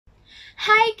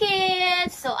Hi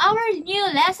kids! So our new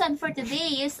lesson for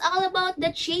today is all about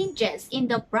the changes in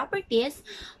the properties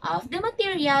of the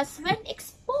materials when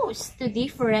exposed to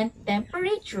different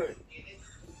temperature.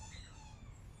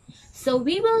 So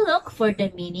we will look for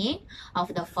the meaning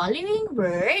of the following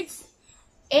words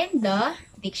in the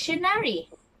dictionary.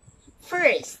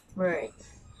 First word.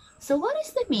 So what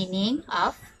is the meaning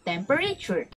of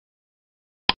temperature?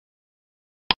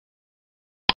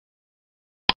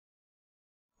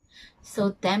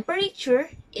 So temperature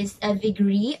is a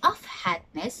degree of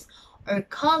hotness or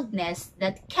coldness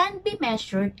that can be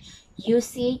measured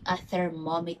using a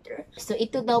thermometer. So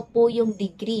ito daw po yung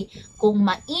degree kung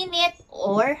mainit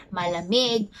or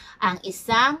malamig ang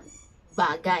isang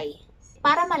bagay.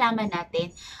 Para malaman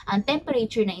natin ang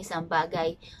temperature ng isang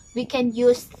bagay, we can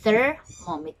use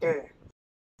thermometer.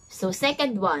 So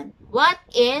second one, what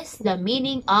is the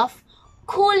meaning of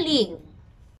cooling?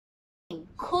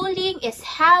 Cooling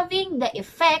is having the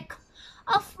effect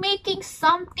of making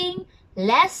something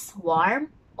less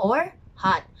warm or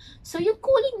hot. So, yung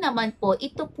cooling naman po,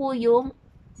 ito po yung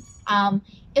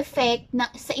effect na,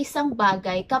 sa isang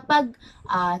bagay kapag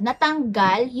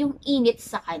natanggal yung init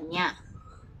sa kanya.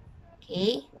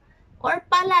 Okay? Or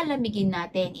palalamigin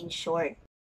natin in short.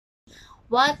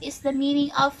 What is the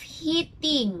meaning of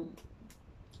heating?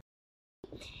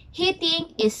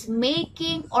 Heating is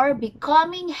making or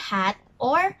becoming hot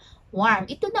or warm.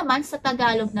 Ito naman sa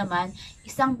Tagalog naman,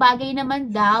 isang bagay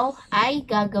naman daw ay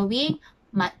gagawing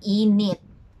mainit.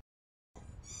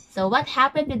 So what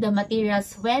happened to the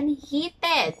materials when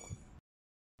heated?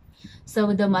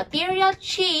 So the material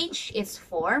changed its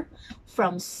form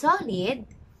from solid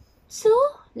to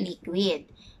liquid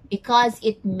because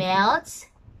it melts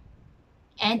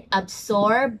and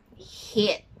absorbs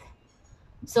heat.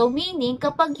 So, meaning,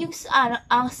 kapag yung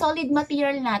solid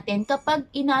material natin, kapag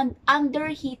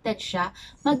underheated siya,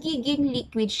 magiging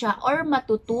liquid siya or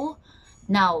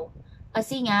matutunaw.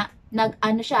 Kasi nga,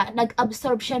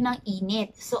 nag-absorb siya ng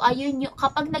init. So, ayun yung,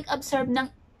 kapag nag-absorb ng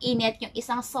init yung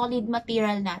isang solid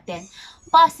material natin,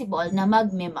 possible na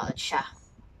mag-melt siya.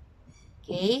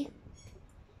 Okay?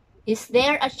 Is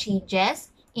there a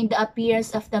changes in the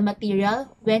appearance of the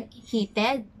material when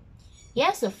heated?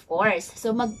 Yes, of course.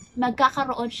 So,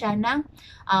 magkakaroon siya ng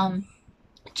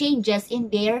changes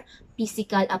in their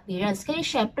physical appearance. Kaya,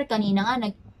 syempre, kanina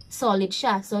nga, solid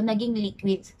siya. So, naging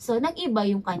liquid. So,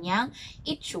 nag-iba yung kanyang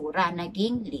itsura.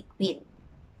 Naging liquid.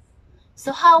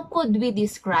 So, how could we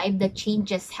describe the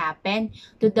changes happen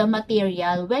to the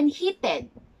material when heated?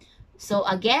 So,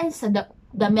 again, so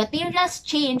the materials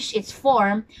change its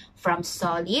form from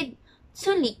solid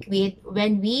to liquid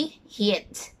when we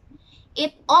heat.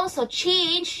 It also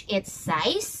changed its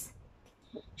size,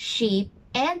 shape,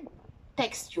 and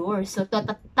texture. So,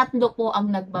 tatlo po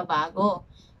ang nagbabago.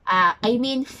 I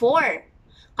mean, 4.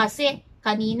 Kasi,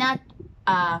 kanina,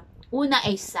 una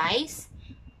ay size,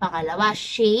 pangalawa,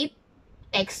 shape,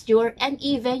 texture, and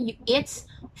even its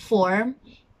form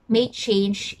may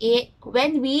change it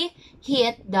when we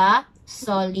heat the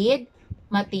solid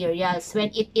materials,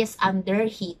 when it is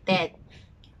underheated.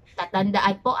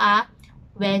 Tatandaan po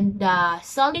when the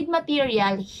solid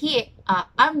material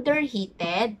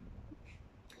underheated,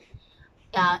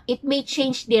 it may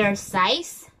change their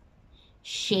size,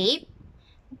 shape,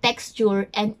 texture,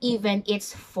 and even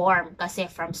its form. Kasi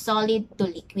from solid to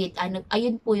liquid,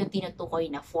 ayun po yung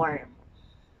tinutukoy na form.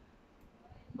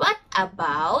 What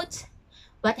about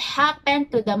what happened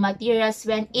to the materials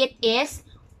when it is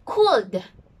cooled?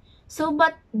 So,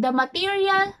 but the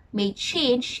material may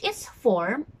change its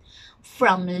form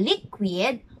from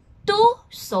liquid to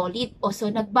solid. O so,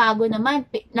 nagbago naman,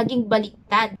 naging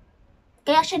baliktad.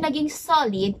 Kaya siya naging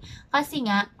solid kasi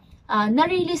nga,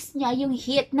 na-release niya yung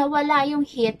heat, nawala yung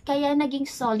heat, kaya naging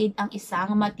solid ang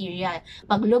isang material.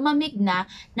 Pag lumamig na,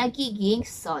 nagiging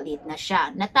solid na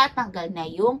siya. Natatanggal na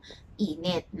yung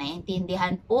init.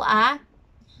 Naintindihan po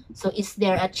So, is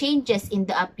there a changes in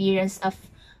the appearance of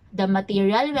the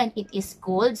material when it is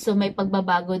cooled? So, may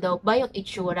pagbabago daw ba yung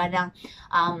itsura ng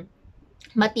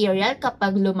material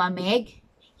kapag lumamig?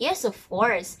 Yes, of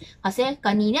course. Kasi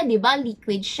kanina, di ba,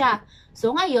 liquid siya.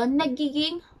 So, ngayon,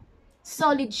 nagiging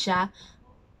solid siya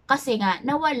kasi nga,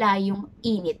 nawala yung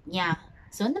init niya.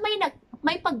 So,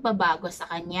 may pagbabago sa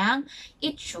kanyang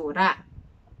itsura.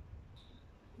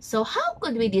 So, how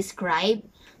could we describe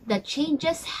the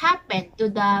changes happen to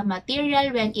the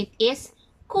material when it is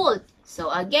cooled?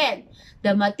 So, again,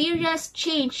 the materials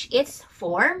change its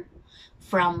form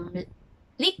from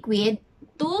liquid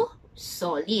to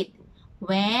solid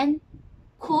when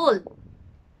cooled.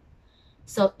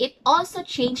 So, it also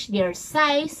changed their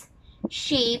size,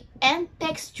 shape, and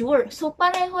texture. So,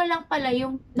 pareho lang pala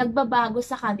yung nagbabago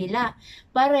sa kanila.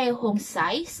 Parehong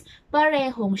size,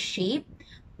 parehong shape,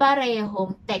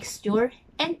 parehong texture,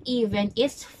 and even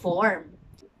its form.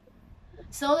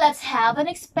 So, let's have an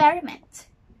experiment.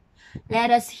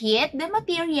 Let us heat the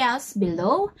materials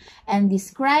below and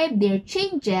describe their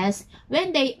changes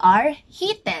when they are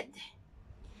heated.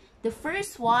 The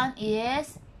first one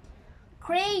is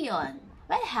crayon.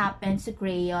 What happens to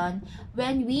crayon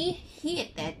when we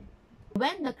heat it?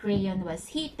 When the crayon was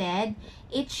heated,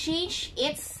 it changed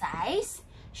its size,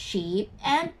 shape,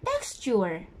 and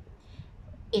texture.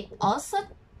 It also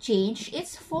changed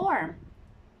its form.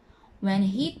 When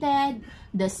heated,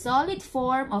 the solid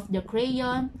form of the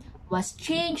crayon was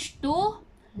changed to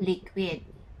liquid.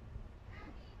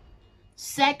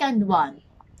 Second one,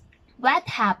 what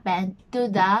happened to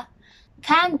the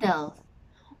candle?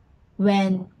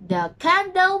 When the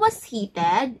candle was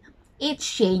heated, it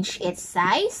changed its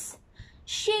size,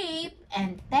 shape,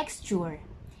 and texture.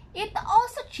 It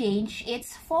also changed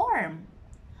its form.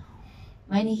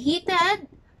 When heated,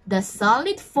 the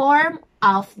solid form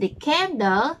of the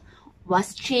candle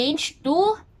was changed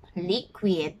to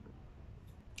liquid.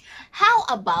 How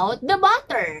about the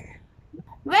butter?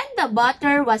 When the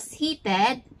butter was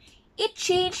heated, it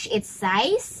changed its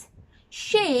size,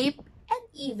 shape, and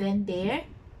even their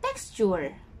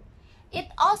texture. It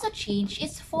also changed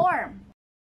its form.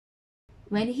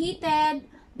 When heated,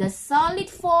 the solid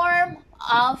form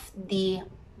of the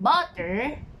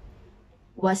butter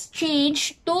was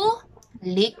changed to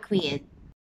liquid.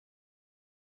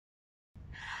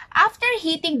 After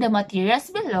heating the materials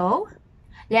below,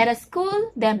 let us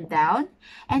cool them down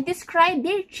and describe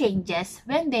their changes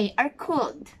when they are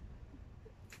cooled.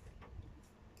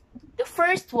 The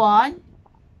first one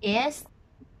is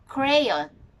crayon.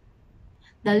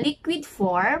 The liquid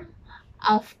form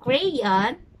of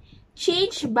crayon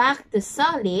changed back to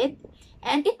solid,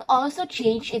 and it also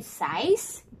changed its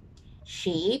size,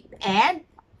 shape, and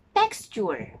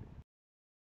texture.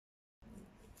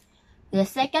 The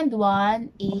second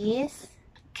one is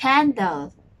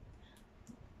candle.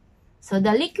 So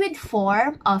the liquid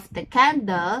form of the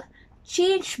candle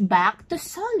changed back to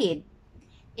solid.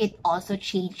 It also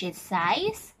changed its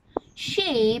size,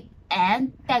 shape,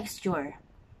 and texture.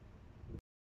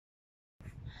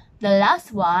 The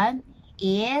last one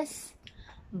is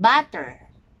butter.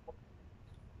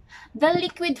 The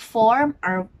liquid form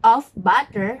of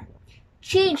butter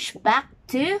changed back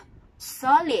to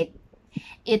solid.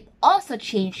 It also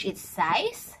changed its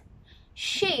size,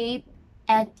 shape,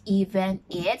 and even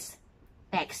its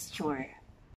texture.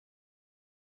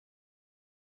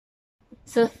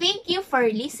 So, thank you for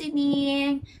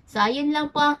listening. So, ayun lang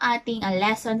po ang ating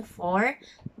lesson for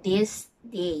this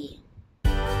day.